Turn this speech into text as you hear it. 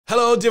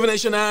Hello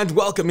Divination and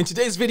welcome. In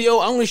today's video,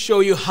 I'm going to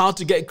show you how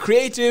to get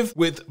creative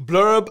with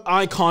blurb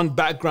icon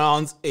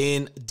backgrounds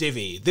in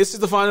Divi. This is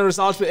the final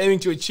result we're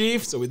aiming to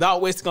achieve, so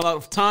without wasting a lot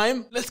of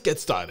time, let's get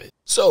started.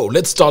 So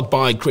let's start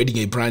by creating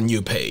a brand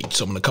new page.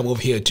 So I'm going to come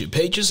over here to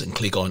pages and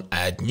click on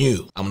add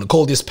new. I'm going to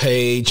call this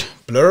page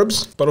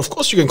blurbs, but of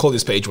course you can call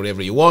this page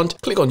whatever you want.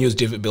 Click on use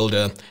Divi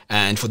builder,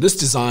 and for this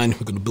design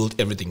we're going to build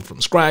everything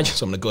from scratch.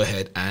 So I'm going to go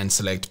ahead and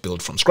select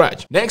build from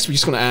scratch. Next we're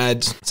just going to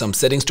add some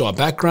settings to our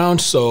background.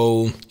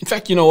 So in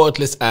fact, you know what,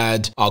 let's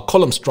add our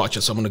column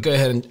structure. So I'm going to go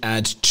ahead and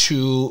add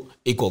 2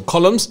 equal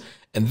columns,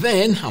 and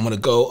then I'm going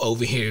to go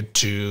over here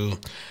to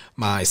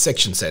my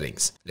section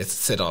settings. Let's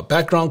set our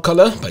background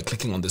color by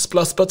clicking on this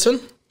plus button.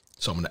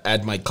 So I'm going to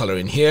add my color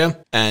in here.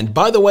 And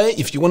by the way,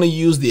 if you want to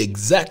use the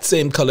exact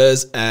same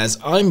colors as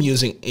I'm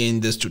using in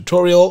this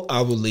tutorial,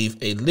 I will leave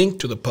a link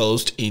to the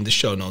post in the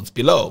show notes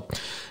below.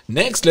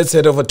 Next, let's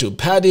head over to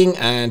padding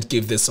and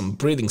give this some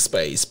breathing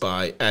space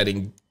by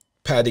adding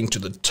padding to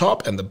the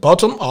top and the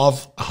bottom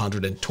of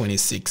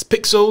 126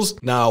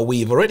 pixels. Now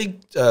we've already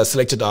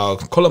selected our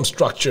column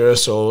structure,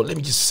 so let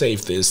me just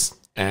save this.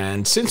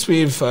 And since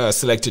we've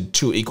selected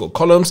 2 equal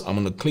columns, I'm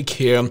going to click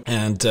here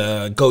and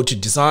go to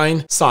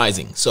design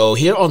sizing. So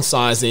here on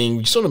sizing,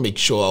 we just want to make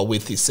sure our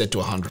width is set to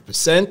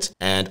 100%.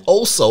 And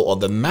also on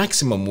the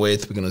maximum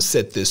width, we're going to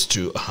set this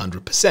to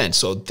 100%.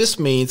 So this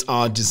means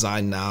our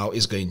design now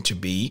is going to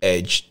be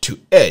edge to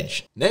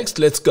edge. Next,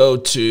 let's go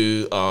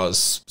to our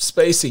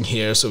spacing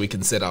here so we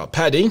can set our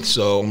padding.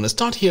 So I'm going to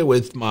start here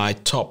with my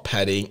top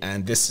padding,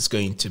 and this is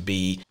going to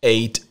be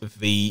 8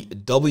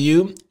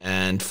 VW.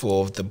 And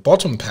for the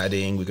bottom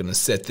padding, we're going to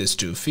set this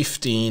to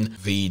 15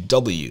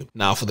 VW.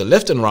 Now for the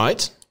left and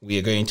right, we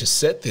are going to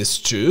set this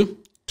to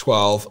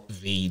 12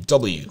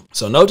 VW.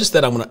 So notice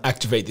that I'm going to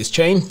activate this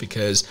chain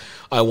because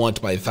I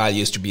want my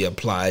values to be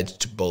applied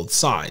to both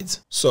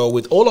sides. So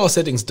with all our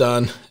settings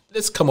done,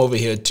 let's come over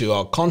here to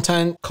our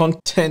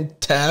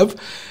content tab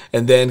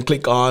and then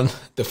click on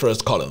the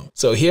first column.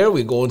 So here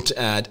we're going to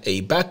add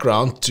a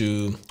background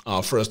to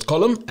our first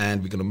column,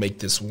 and we're going to make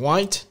this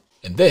white.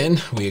 And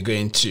then we are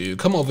going to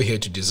come over here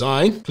to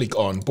design, click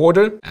on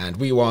border, and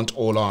we want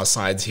all our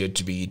sides here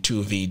to be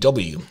 2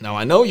 VW. Now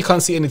I know you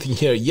can't see anything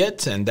here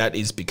yet, and that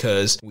is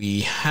because we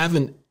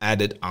haven't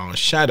added our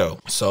shadow.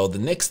 So the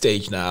next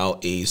stage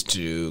now is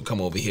to come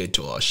over here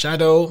to our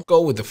shadow,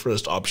 go with the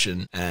first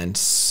option and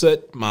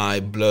set my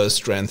blur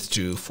strength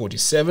to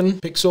 47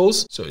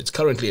 pixels. So it's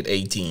currently at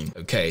 18.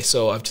 Okay,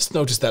 so I've just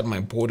noticed that my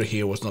border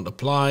here was not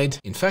applied.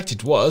 In fact,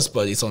 it was,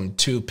 but it's on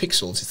 2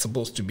 pixels. It's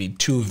supposed to be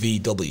 2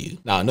 VW.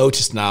 Now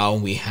notice now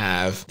we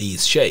have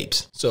these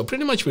shapes. So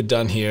pretty much we're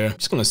done here. I'm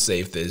just going to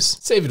save this,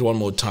 save it one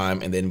more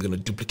time, and then we're going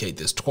to duplicate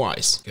this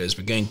twice because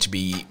we're going to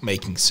be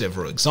making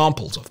several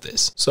examples of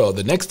this. So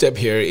the next step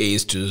here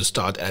is to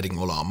start adding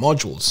all our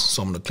modules.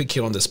 So I'm going to click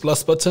here on this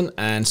plus button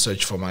and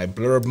search for my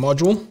blurb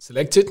module,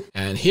 select it,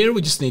 and here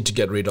we just need to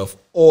get rid of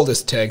all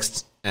this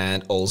text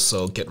and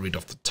also get rid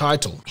of the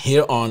title.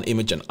 Here on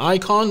image and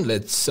icon,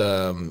 let's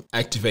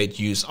activate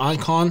use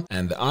icon,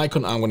 and the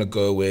icon I'm going to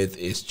go with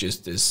is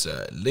just this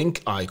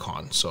link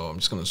icon. So I'm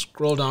just going to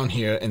scroll down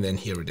here, and then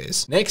here it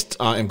is. Next,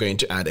 I'm going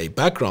to add a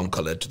background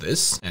color to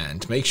this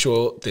and make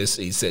sure this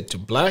is set to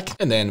black,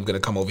 and then we're going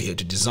to come over here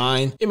to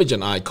design, image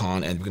and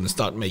icon, and we're going to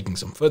start making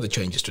some further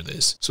changes to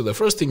this. So the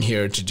first thing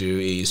here to do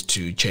is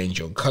to change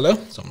your color.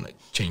 So I'm going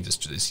to change this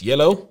to this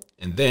yellow,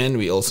 and then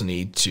we also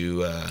need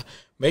to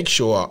make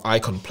sure our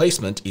icon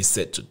placement is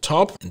set to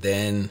top. And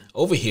then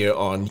over here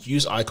on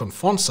use icon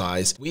font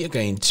size, we are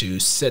going to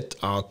set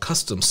our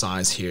custom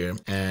size here.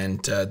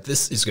 And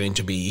this is going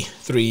to be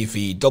 3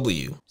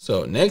 VW.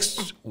 So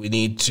next we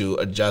need to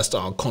adjust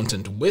our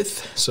content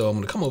width. So I'm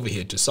going to come over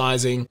here to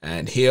sizing,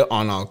 and here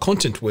on our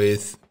content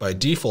width, by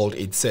default,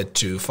 it's set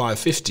to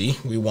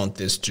 550. We want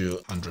this to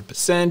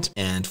 100%.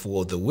 And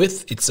for the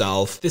width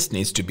itself, this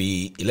needs to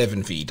be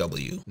 11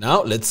 VW.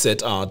 Now let's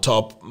set our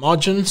top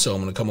margin. So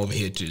I'm going to come over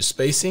here to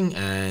spacing,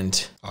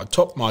 and our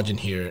top margin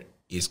here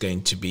is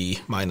going to be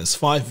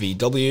 -5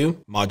 VW.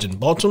 Margin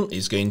bottom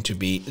is going to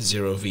be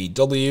 0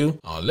 VW.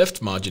 Our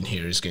left margin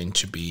here is going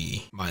to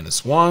be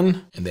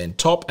 -1, and then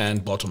top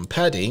and bottom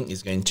padding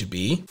is going to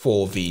be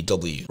 4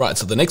 VW. Right,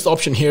 so the next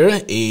option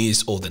here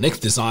is, or the next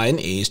design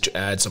is to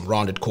add some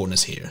rounded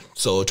corners here.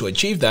 So to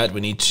achieve that,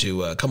 we need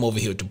to come over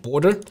here to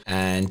border,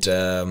 and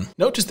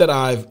notice that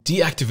I've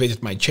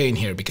deactivated my chain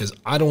here because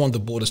I don't want the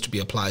borders to be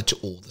applied to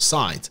all the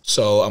sides.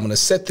 So I'm going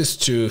to set this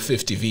to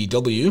 50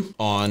 VW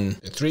on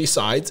the 3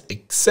 sides,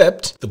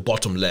 except the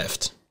bottom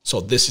left.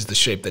 So this is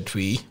the shape that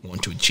we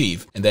want to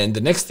achieve. And then the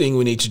next thing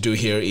we need to do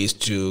here is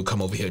to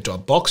come over here to our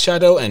box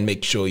shadow and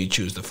make sure you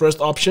choose the first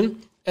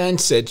option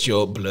and set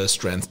your blur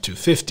strength to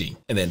 50.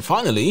 And then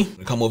finally,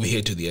 we come over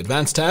here to the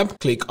advanced tab,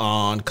 click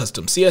on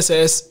custom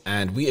CSS,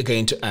 and we are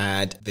going to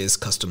add this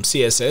custom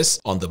CSS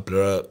on the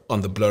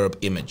blurb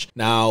image.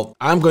 Now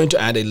I'm going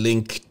to add a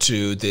link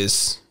to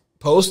this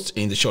post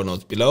in the show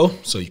notes below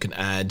so you can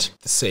add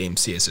the same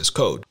CSS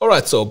code. All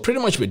right, so pretty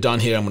much we're done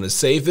here. I'm going to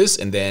save this,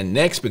 and then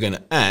next we're going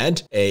to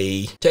add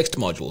a text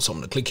module. So I'm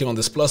going to click here on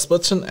this plus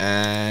button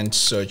and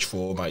search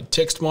for my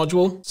text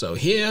module. So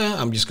here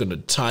I'm just going to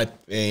type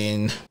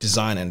in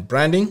design and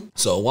branding.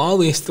 So while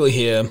we're still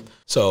here,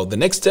 so the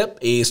next step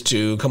is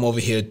to come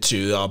over here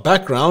to our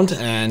background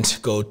and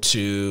go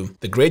to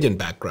the gradient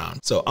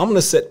background. So I'm going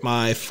to set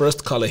my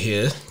first color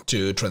here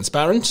to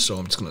transparent. So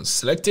I'm just going to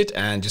select it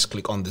and just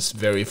click on this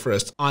very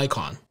first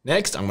icon.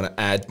 Next, I'm going to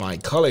add my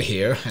color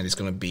here, and it's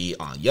going to be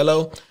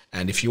yellow.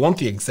 And if you want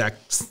the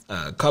exact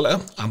color,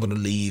 I'm going to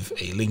leave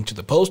a link to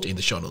the post in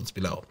the show notes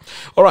below.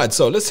 All right,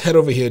 so let's head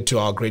over here to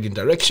our gradient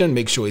direction.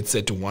 Make sure it's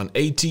set to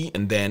 180,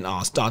 and then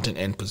our start and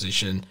end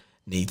position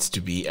needs to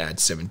be at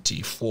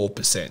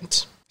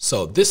 74%.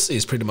 So this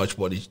is pretty much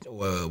what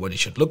it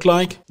should look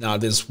like. Now,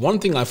 there's one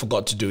thing I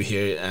forgot to do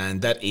here,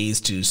 and that is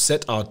to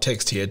set our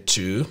text here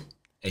to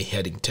a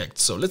heading text.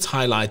 So let's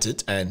highlight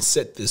it and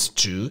set this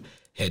to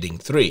heading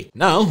 3.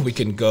 Now we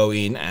can go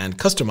in and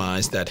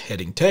customize that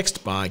heading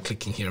text by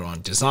clicking here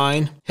on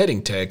design,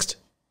 heading text,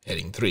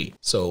 heading 3.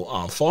 So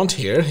our font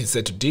here is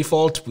set to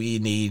default. We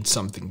need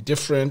something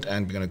different,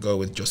 and we're going to go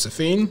with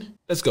Josephine.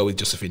 Let's go with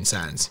Josephine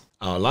Sans.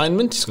 Our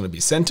alignment is going to be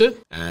centered,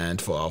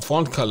 and for our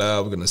font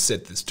color, we're going to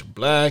set this to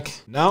black.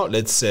 Now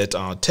let's set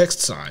our text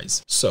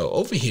size. So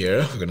over here,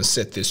 we're going to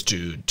set this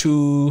to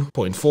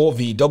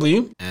 2.4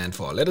 VW, and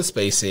for our letter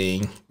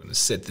spacing, we're going to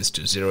set this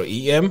to 0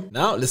 EM.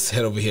 Now let's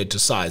head over here to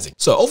sizing.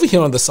 So over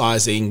here on the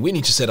sizing, we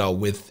need to set our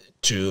width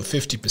to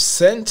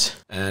 50%.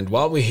 And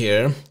while we're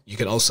here, you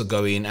can also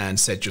go in and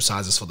set your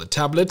sizes for the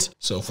tablet.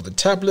 So for the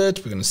tablet,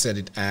 we're going to set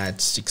it at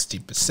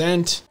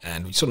 60%,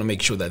 and we just want to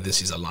make sure that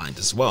this is aligned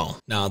as well.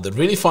 Now, the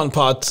really fun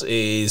part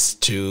is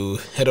to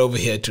head over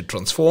here to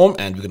transform,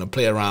 and we're going to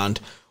play around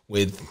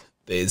with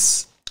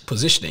this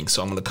positioning.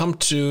 So I'm going to come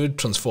to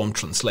transform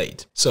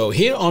translate. So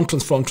here on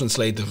transform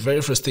translate, the very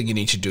first thing you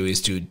need to do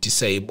is to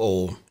disable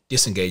or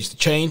disengage the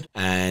chain,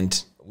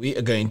 and we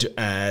are going to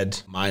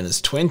add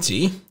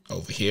 -20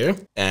 over here.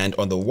 And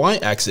on the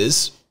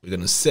y-axis, we're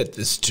going to set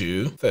this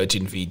to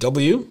 13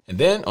 VW. And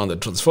then on the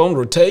transform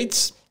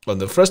rotates, on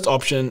the first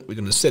option, we're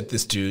going to set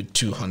this to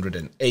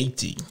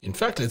 280. In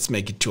fact, let's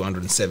make it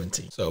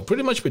 270. So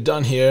pretty much we're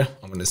done here.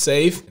 I'm going to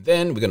save.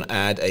 Then we're going to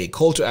add a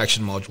call to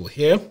action module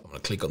here. I'm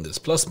going to click on this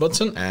plus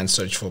button and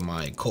search for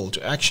my call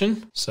to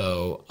action.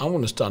 So I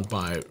want to start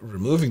by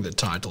removing the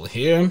title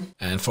here.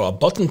 And for our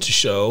button to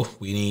show,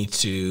 we need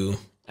to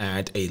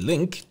add a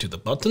link to the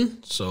button.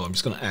 So I'm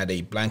just going to add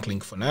a blank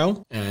link for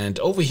now. And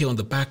over here on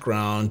the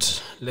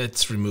background,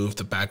 let's remove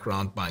the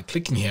background by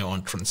clicking here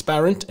on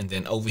transparent, and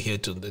then over here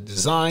to the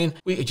design,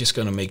 we are just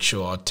going to make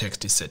sure our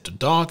text is set to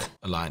dark,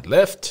 aligned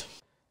left.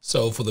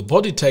 So for the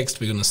body text,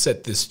 we're going to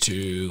set this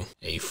to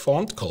a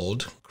font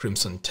called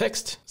Crimson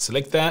Text.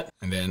 Select that.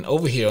 And then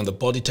over here on the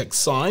body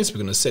text size, we're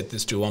going to set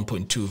this to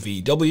 1.2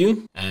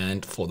 VW.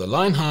 And for the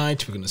line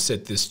height, we're going to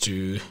set this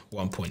to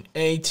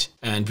 1.8.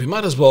 And we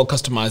might as well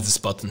customize this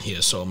button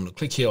here. So I'm going to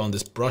click here on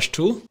this brush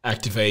tool,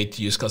 activate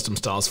use custom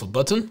styles for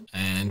button.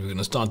 And we're going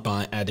to start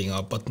by adding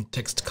our button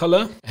text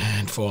color.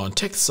 And for our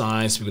text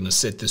size, we're going to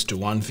set this to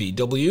 1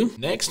 VW.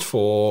 Next,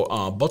 for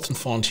our button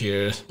font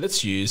here,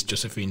 let's use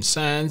Josephine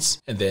Sans.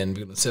 And then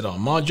we're going to set our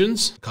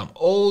margins, come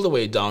all the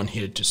way down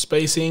here to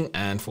spacing,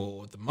 and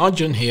for the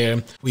margin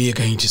here, we are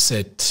going to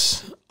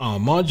set our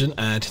margin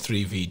at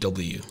 3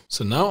 VW.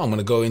 So now I'm going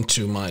to go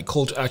into my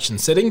call to action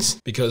settings,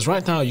 because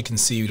right now you can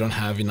see we don't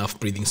have enough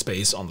breathing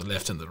space on the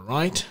left and the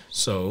right.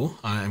 So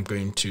I'm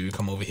going to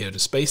come over here to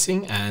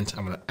spacing, and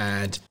I'm going to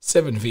add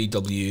 7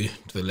 VW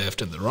to the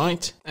left and the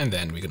right, and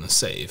then we're going to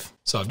save.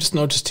 So I've just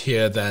noticed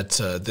here that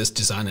this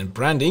design and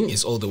branding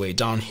is all the way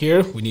down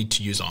here. We need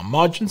to use our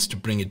margins to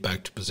bring it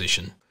back to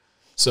position.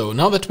 So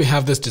now that we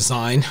have this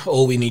design,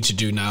 all we need to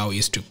do now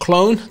is to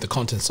clone the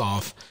contents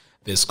of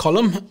this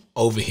column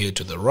over here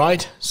to the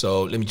right.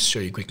 So let me just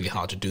show you quickly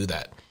how to do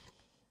that.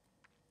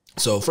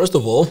 So first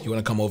of all, you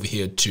want to come over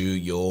here to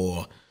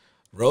your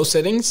row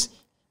settings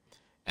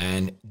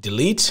and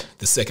delete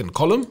the second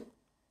column,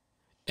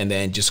 and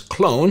then just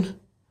clone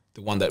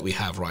the one that we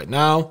have right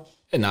now.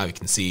 And now you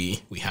can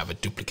see we have a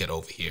duplicate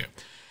over here.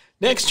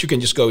 Next, you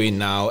can just go in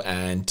now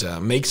and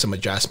make some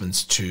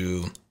adjustments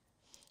to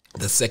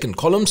the second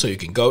column. So you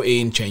can go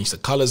in, change the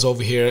colors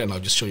over here, and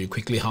I'll just show you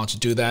quickly how to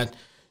do that.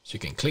 So you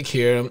can click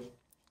here,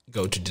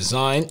 go to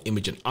design,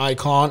 image and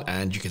icon,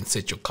 and you can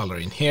set your color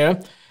in here.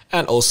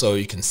 And also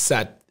you can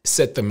set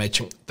the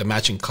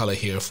matching color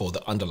here for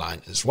the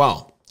underline as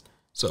well.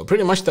 So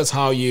pretty much that's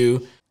how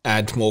you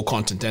add more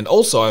content. And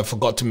also I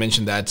forgot to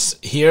mention that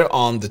here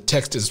on the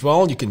text as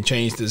well, you can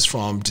change this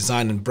from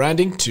design and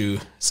branding to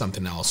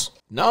something else.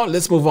 Now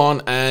let's move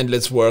on and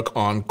let's work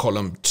on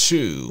column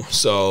 2.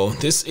 So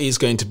this is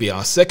going to be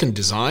our second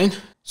design.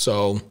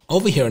 So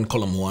over here in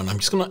column 1, I'm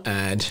just going to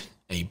add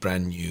a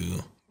brand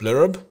new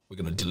blurb. We're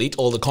going to delete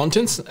all the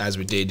contents as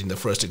we did in the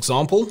first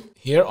example.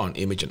 Here on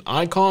image and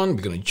icon,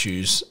 we're going to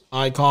choose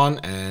icon,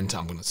 and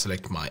I'm going to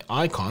select my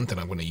icon that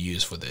I'm going to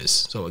use for this.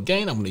 So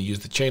again, I'm going to use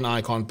the chain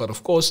icon, but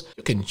of course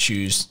you can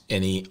choose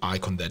any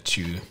icon that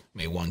you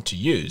may want to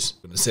use.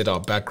 We're going to set our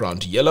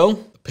background to yellow,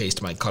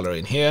 paste my color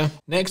in here.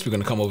 Next, we're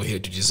going to come over here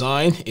to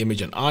design,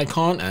 image and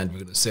icon, and we're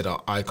going to set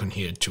our icon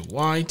here to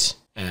white.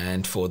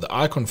 And for the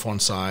icon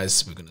font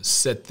size, we're going to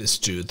set this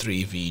to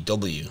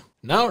 3VW.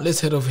 Now let's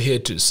head over here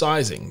to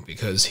sizing,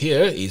 because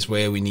here is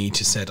where we need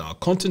to set our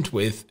content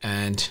width,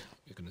 and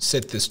we're going to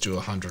set this to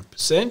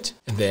 100%.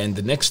 And then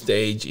the next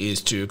stage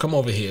is to come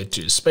over here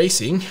to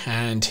spacing,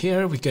 and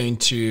here we're going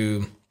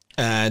to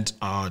add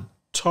our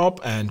top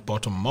and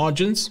bottom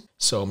margins.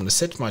 So I'm going to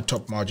set my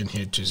top margin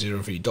here to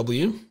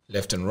 0VW.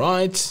 Left and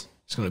right,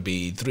 it's going to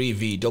be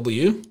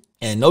 3VW.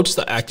 And notice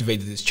that I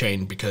activated this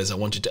chain because I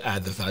wanted to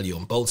add the value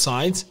on both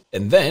sides.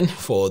 And then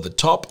for the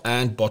top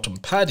and bottom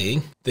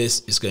padding,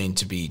 this is going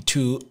to be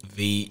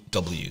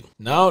 2VW.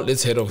 Now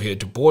let's head over here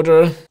to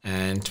border,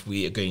 and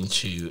we are going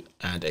to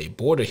add a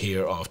border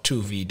here of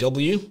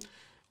 2VW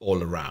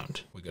all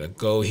around. We're going to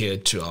go here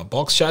to our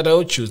box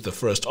shadow, choose the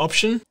first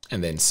option,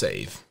 and then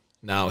save.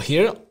 Now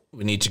here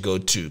we need to go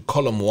to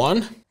column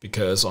 1,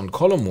 because on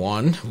column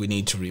 1 we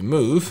need to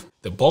remove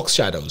the box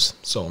shadows.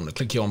 So I'm going to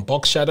click here on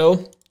box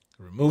shadow,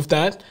 remove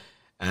that,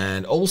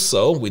 and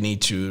also we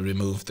need to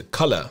remove the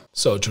color.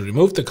 So to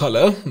remove the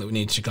color, we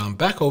need to come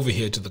back over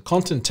here to the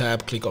content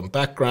tab, click on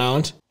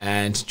background,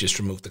 and just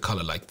remove the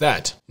color like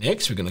that.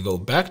 Next, we're going to go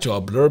back to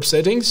our blurb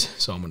settings.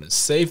 So I'm going to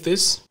save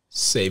this,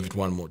 save it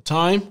one more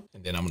time,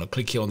 and then I'm going to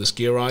click here on this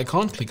gear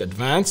icon, click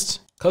advanced,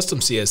 custom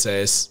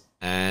CSS,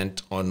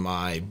 and on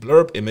my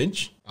blurb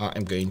image,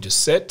 I'm going to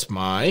set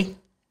my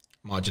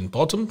margin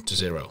bottom to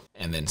 0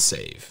 and then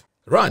save.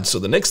 Right, so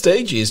the next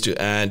stage is to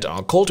add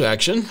our call to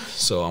action.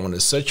 So I'm going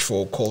to search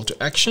for call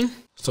to action.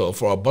 So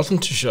for our button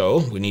to show,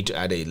 we need to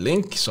add a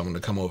link. So I'm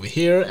going to come over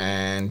here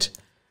and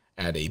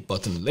add a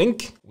button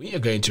link. We are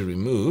going to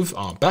remove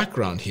our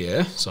background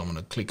here. So I'm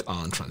going to click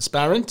on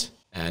transparent.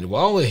 And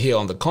while we're here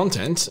on the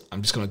content,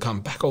 I'm just going to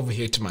come back over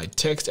here to my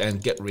text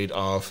and get rid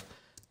of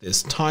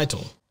this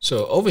title.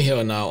 So over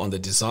here now on the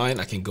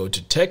design, I can go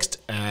to text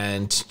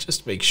and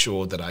just make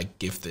sure that I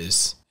give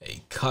this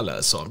a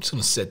color. So I'm just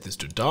going to set this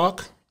to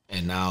dark.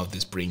 And now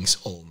this brings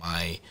all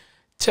my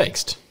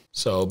text.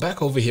 So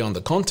back over here on the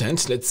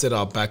content, let's set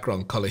our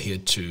background color here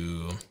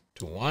to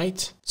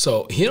white.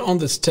 So here on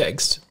this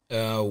text,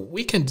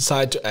 we can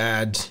decide to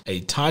add a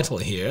title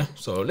here.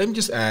 So let me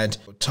just add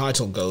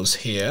title goes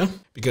here,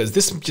 because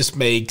this just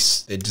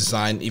makes the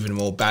design even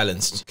more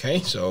balanced. Okay,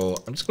 so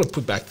I'm just going to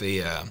put back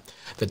the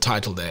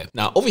title there.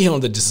 Now over here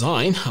on the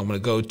design, I'm going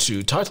to go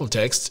to title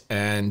text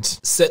and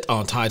set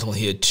our title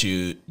here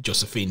to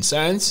Josephine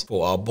Sands.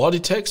 For our body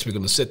text, we're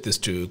going to set this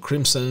to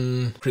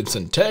crimson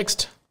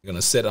text. We're going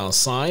to set our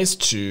size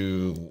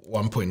to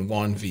 1.1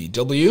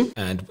 VW,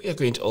 and we are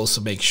going to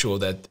also make sure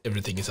that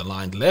everything is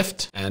aligned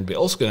left. And we're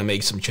also going to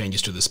make some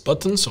changes to this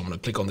button. So I'm going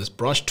to click on this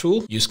brush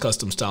tool, use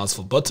custom styles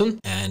for button.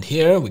 And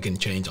here we can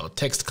change our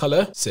text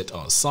color, set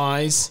our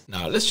size.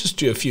 Now let's just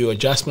do a few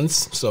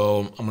adjustments.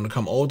 So I'm going to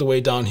come all the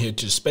way down here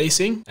to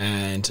spacing,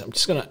 and I'm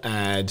just going to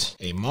add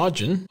a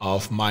margin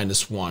of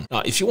 -1.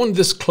 Now, if you want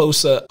this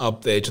closer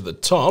up there to the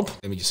top,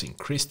 let me just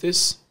increase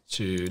this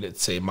to,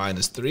 let's say,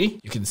 -3.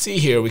 You can see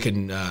here we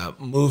can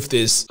move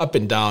this up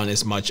and down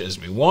as much as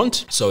we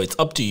want. So it's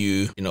up to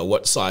you,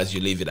 what size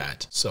you leave it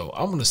at. So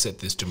I'm going to set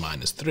this to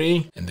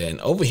 -3. And then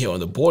over here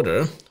on the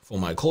border, for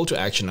my call to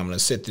action, I'm going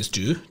to set this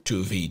to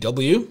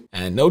 2VW.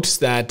 And notice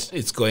that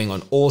it's going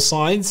on all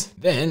sides.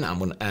 Then I'm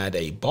going to add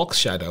a box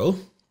shadow.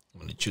 I'm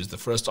going to choose the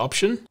first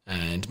option.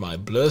 And my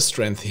blur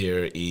strength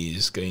here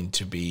is going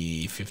to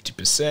be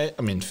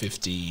 50%,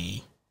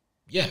 50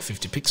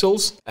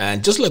 pixels.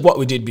 And just like what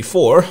we did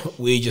before,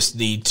 we just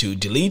need to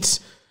delete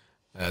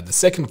the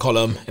second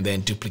column and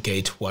then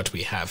duplicate what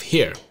we have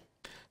here.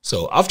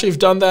 So after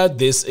you've done that,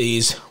 this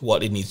is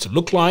what it needs to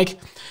look like.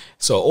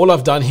 So all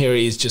I've done here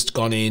is just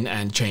gone in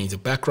and changed the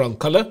background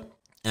color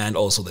and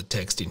also the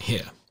text in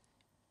here.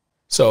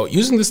 So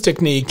using this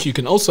technique, you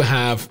can also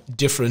have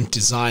different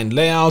design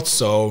layouts.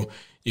 So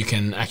you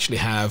can actually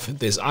have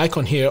this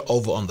icon here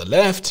over on the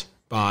left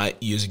by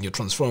using your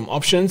transform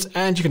options,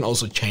 and you can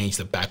also change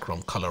the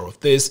background color of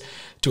this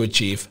to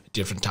achieve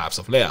different types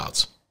of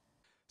layouts.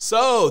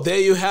 So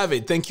there you have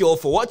it. Thank you all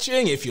for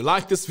watching. If you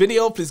like this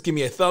video, please give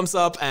me a thumbs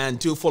up and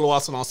do follow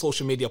us on our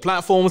social media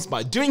platforms.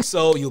 By doing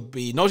so, you'll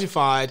be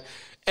notified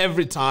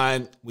every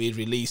time we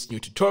release new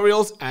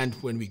tutorials and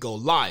when we go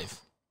live.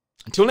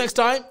 Until next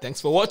time,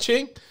 thanks for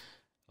watching.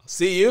 I'll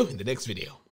see you in the next video.